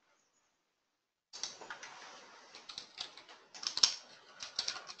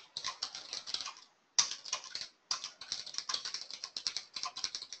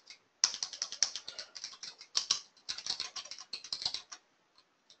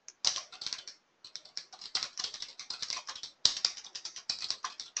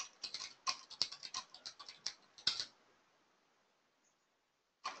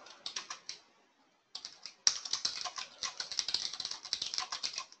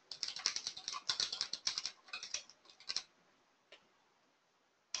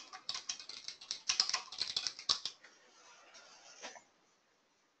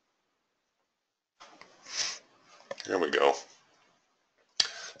 Here we go.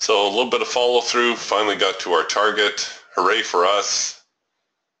 So a little bit of follow through, finally got to our target. Hooray for us.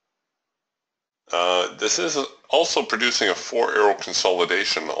 This is also producing a 4-arrow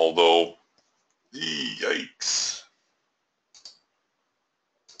consolidation, although, yikes.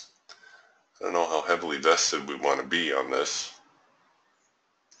 I don't know how heavily vested we want to be on this.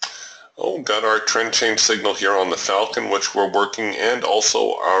 Oh, got our trend change signal here on the Falcon, which we're working, and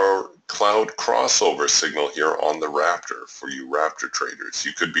also our cloud crossover signal here on the Raptor for you Raptor traders.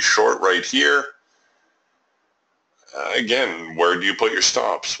 You could be short right here. Again, where do you put your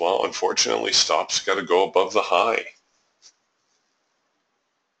stops? Well, unfortunately, stops got to go above the high.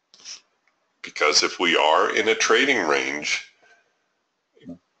 Because if we are in a trading range,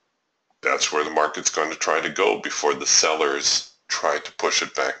 that's where the market's going to try to go before the sellers try to push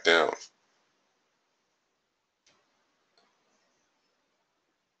it back down.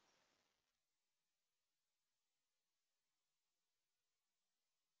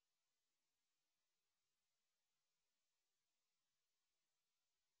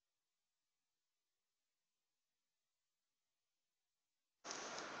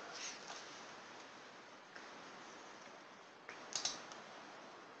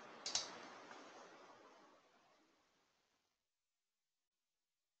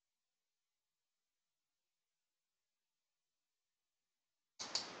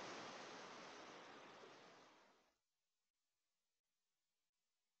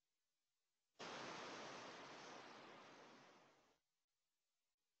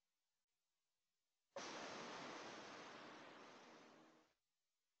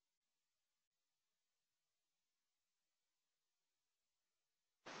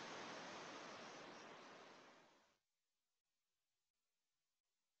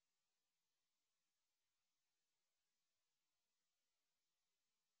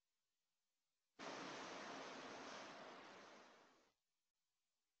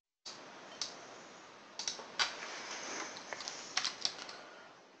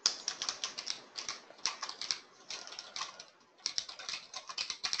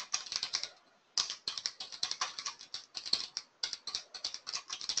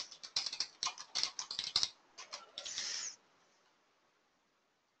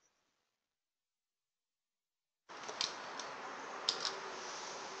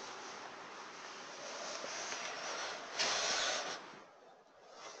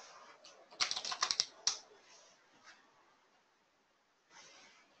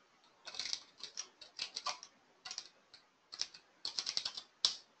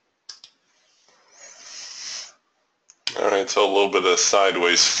 All right, so a little bit of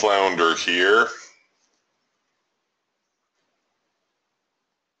sideways flounder here.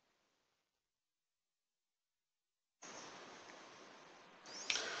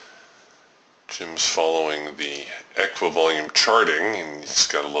 Jim's following the equivolume charting, and he's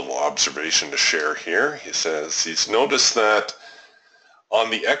got a little observation to share here. He says he's noticed that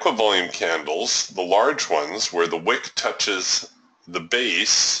on the equivolume candles, the large ones, where the wick touches the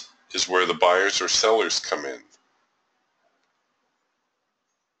base, is where the buyers or sellers come in.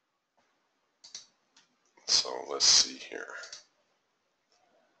 So let's see here.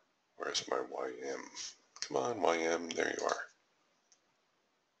 Where's my YM? Come on, YM, there you are.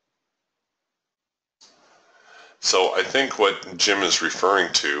 So I think what Jim is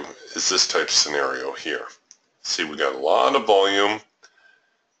referring to is this type of scenario here. See, we got a lot of volume,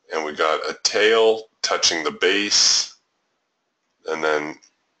 and we got a tail touching the base, and then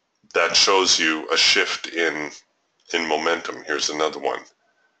that shows you a shift in momentum. Here's another one.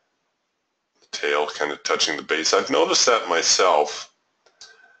 The tail kind of touching the base. I've noticed that myself.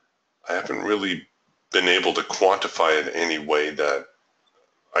 I haven't really been able to quantify it in any way that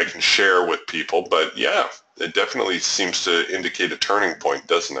I can share with people, but yeah, it definitely seems to indicate a turning point,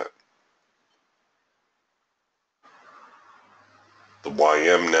 doesn't it? The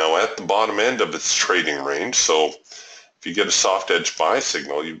YM now at the bottom end of its trading range, so if you get a soft edge buy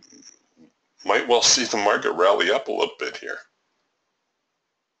signal, you might well see the market rally up a little bit here.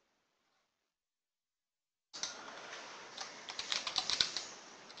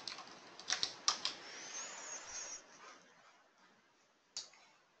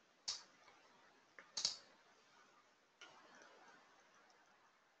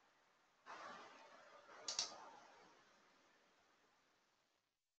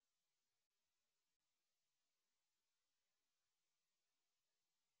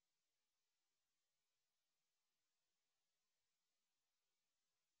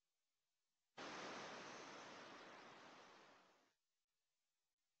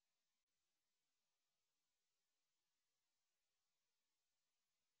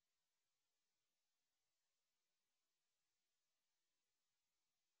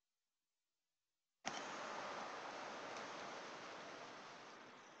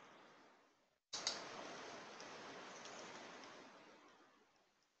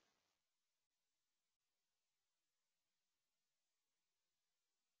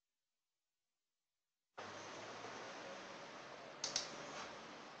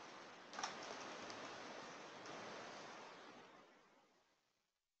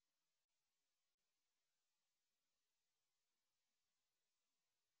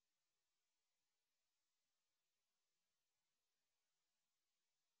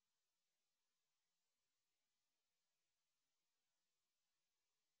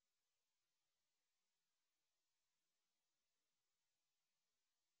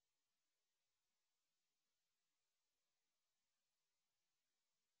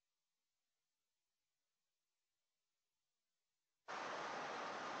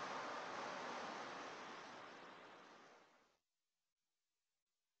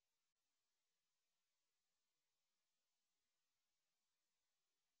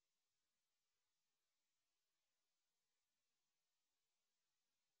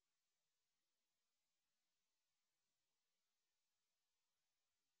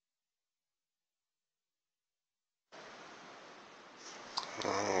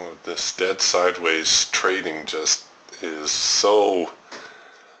 This dead sideways trading just is so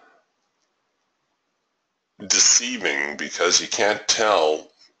deceiving because you can't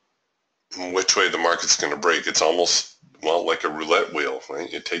tell which way the market's going to break. It's almost, well, like a roulette wheel,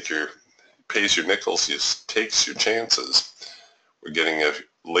 right? You take your, pays your nickels, you takes your chances. We're getting a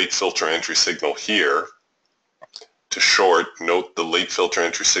late filter entry signal here to short. Note the late filter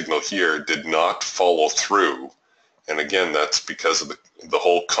entry signal here did not follow through. And again, that's because of the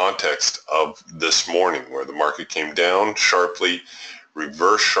whole context of this morning where the market came down sharply,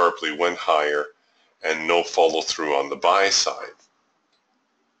 reversed sharply, went higher, and no follow through on the buy side.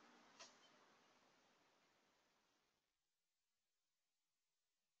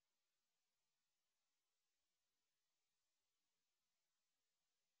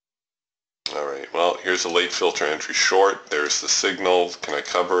 All right, well, here's a late filter entry short. There's the signal. Can I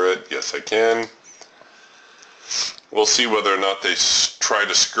cover it? Yes, I can. We'll see whether or not they try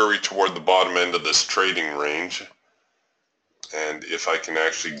to scurry toward the bottom end of this trading range, and if I can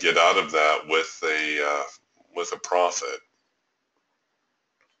actually get out of that with a profit.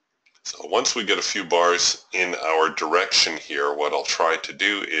 So once we get a few bars in our direction here, what I'll try to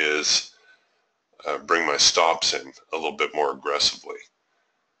do is bring my stops in a little bit more aggressively.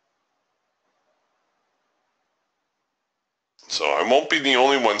 So I won't be the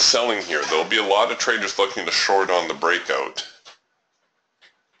only one selling here. There'll be a lot of traders looking to short on the breakout.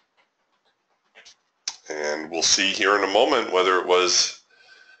 And we'll see here in a moment whether it was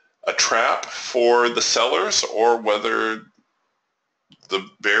a trap for the sellers or whether the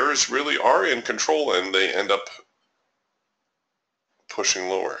bears really are in control and they end up pushing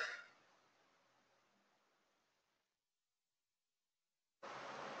lower.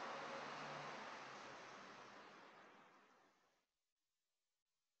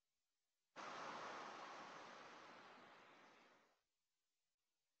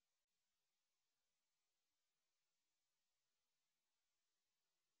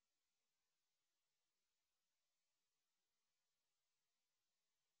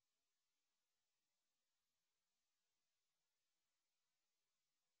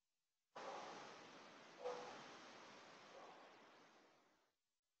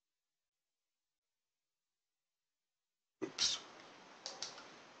 Oops.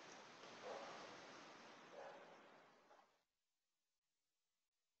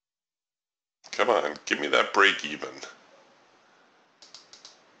 Come on, give me that break even.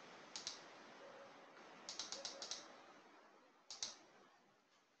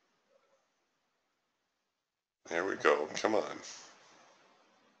 There we go, come on.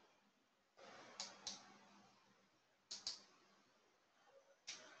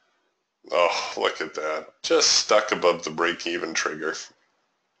 Oh, look at that. Just stuck above the break-even trigger.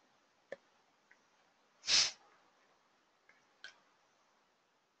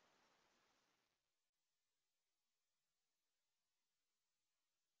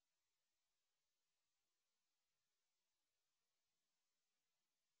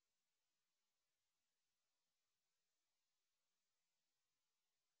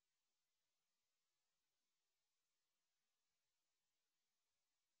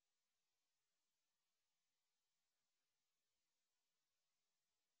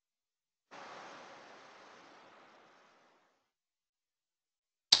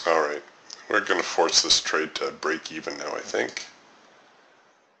 All right, we're going to force this trade to break even now, I think.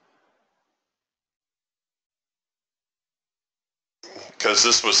 Because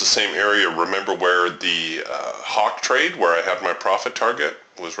this was the same area, remember where the hawk trade, where I had my profit target,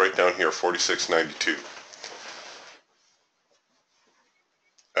 was right down here, 46.92.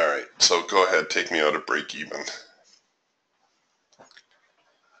 All right, so go ahead, take me out of break even.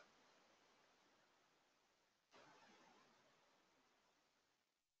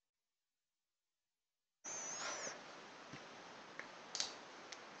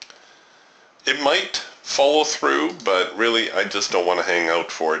 It might follow through, but really I just don't want to hang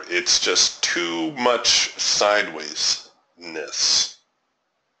out for it. It's just too much sidewaysness. Is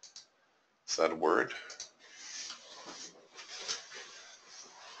that a word?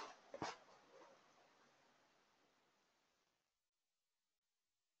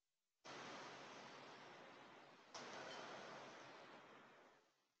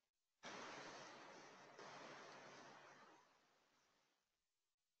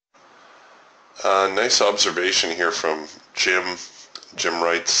 Nice observation here from Jim. Jim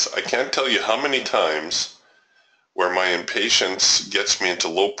writes, I can't tell you how many times where my impatience gets me into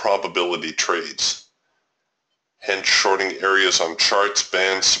low probability trades, hence shorting areas on charts,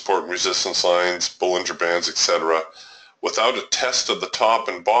 bands, support and resistance lines, Bollinger Bands, etc., without a test of the top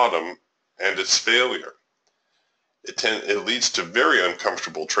and bottom and its failure. it leads to very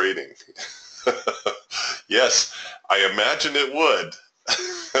uncomfortable trading. Yes, I imagine it would.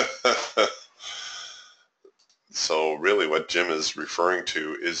 So really what Jim is referring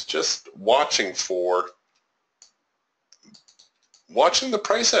to is just watching the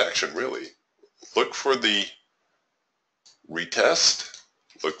price action, really. Look for the retest,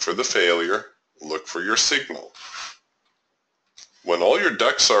 look for the failure, look for your signal. When all your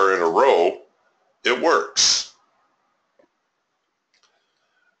ducks are in a row, it works.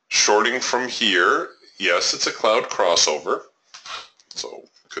 Shorting from here, yes, it's a cloud crossover, so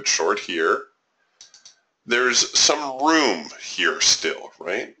could short here. There's some room here still,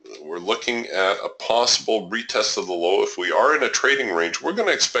 right? We're looking at a possible retest of the low. If we are in a trading range, we're going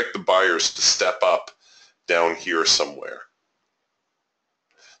to expect the buyers to step up down here somewhere.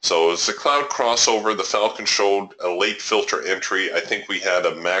 So it's a cloud crossover. The Falcon showed a late filter entry. I think we had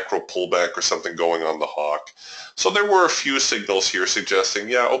a macro pullback or something going on the Hawk. So there were a few signals here suggesting,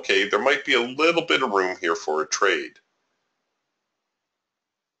 yeah, okay, there might be a little bit of room here for a trade.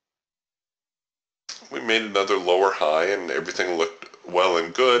 We made another lower high and everything looked well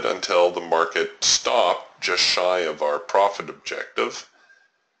and good until the market stopped just shy of our profit objective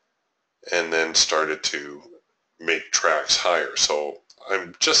and then started to make tracks higher. So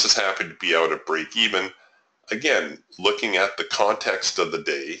I'm just as happy to be out at break even. Again, looking at the context of the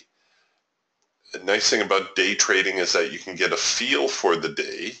day. The nice thing about day trading is that you can get a feel for the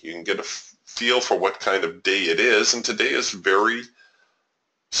day. You can get a feel for what kind of day it is, and today is very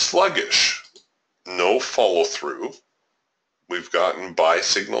sluggish. No follow through. We've gotten buy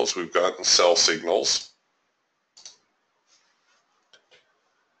signals, we've gotten sell signals,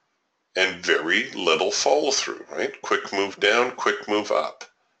 and very little follow through, right? Quick move down, quick move up,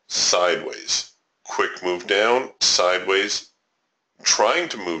 sideways, quick move down, sideways, trying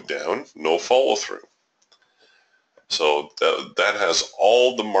to move down, no follow through. So that has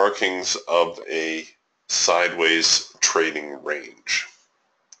all the markings of a sideways trading range.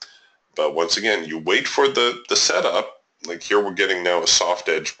 But once again, you wait for the setup. Like here we're getting now a soft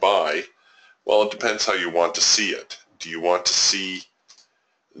edge buy. Well, it depends how you want to see it. Do you want to see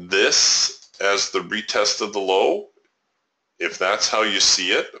this as the retest of the low? If that's how you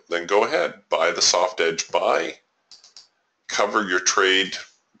see it, then go ahead. Buy the soft edge buy. Cover your trade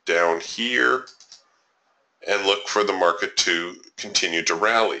down here and look for the market to continue to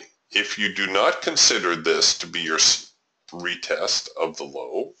rally. If you do not consider this to be your retest of the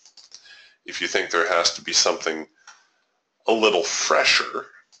low, if you think there has to be something a little fresher,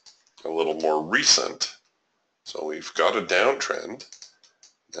 a little more recent, so we've got a downtrend.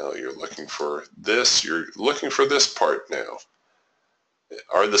 Now you're looking for this, you're looking for this part now.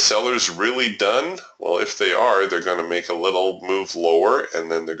 Are the sellers really done? Well, if they are, they're going to make a little move lower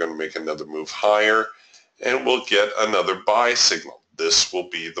and then they're going to make another move higher and we'll get another buy signal. This will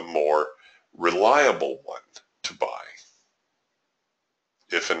be the more reliable one to buy,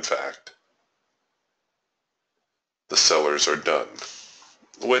 if in fact the sellers are done,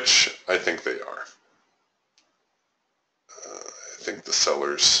 which I think they are. I think the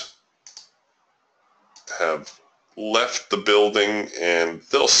sellers have left the building and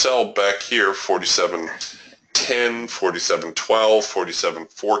they'll sell back here 47.10, 47.12,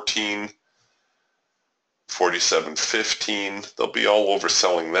 47.14, 47.15. They'll be all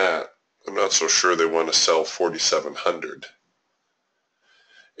overselling that. I'm not so sure they want to sell 4700.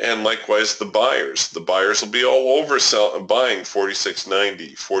 And likewise the buyers will be all over buying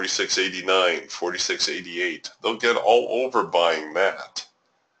 46.90, 46.89, 46.88. They'll get all over buying that.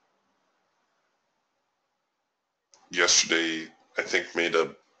 Yesterday, I think made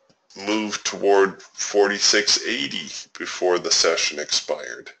a move toward 46.80 before the session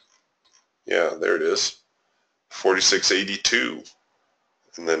expired. Yeah, there it is. 46.82.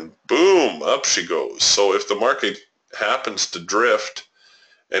 And then boom, up she goes. So if the market happens to drift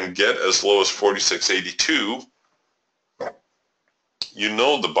and get as low as 46.82, you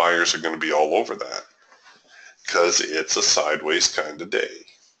know the buyers are going to be all over that because it's a sideways kind of day.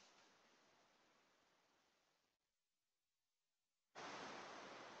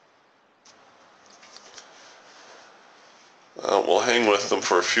 We'll hang with them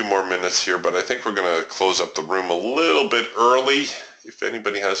for a few more minutes here, but I think we're going to close up the room a little bit early. If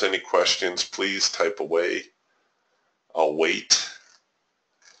anybody has any questions, please type away. I'll wait.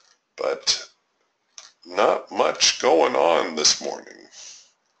 But not much going on this morning.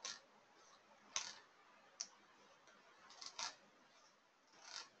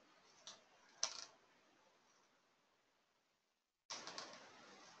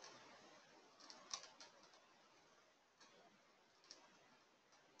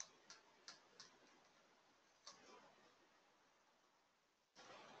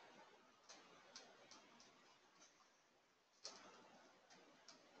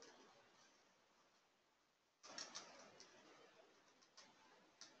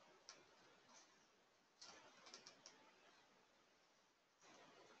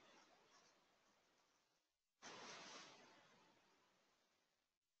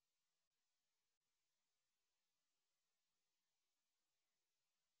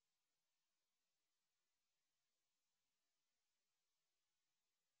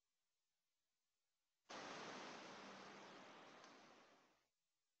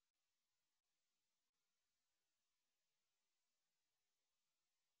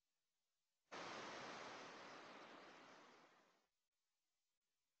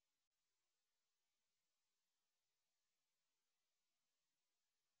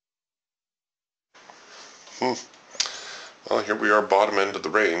 Well, here we are, bottom end of the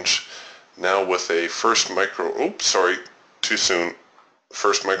range. Now with a first too soon.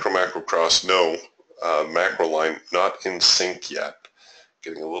 First micro-macro cross, no. Macro line not in sync yet.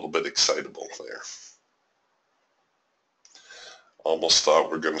 Getting a little bit excitable there. Almost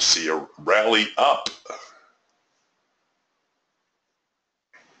thought we're going to see a rally up.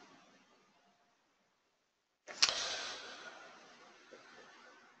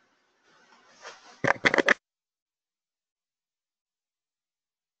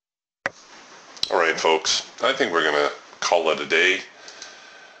 All right, folks, I think we're going to call it a day.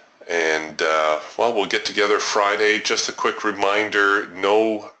 And, well, we'll get together Friday. Just a quick reminder,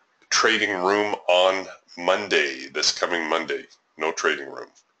 no trading room on Monday, this coming Monday. No trading room.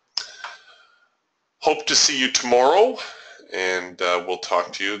 Hope to see you tomorrow, and we'll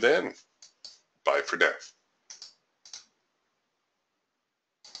talk to you then. Bye for now.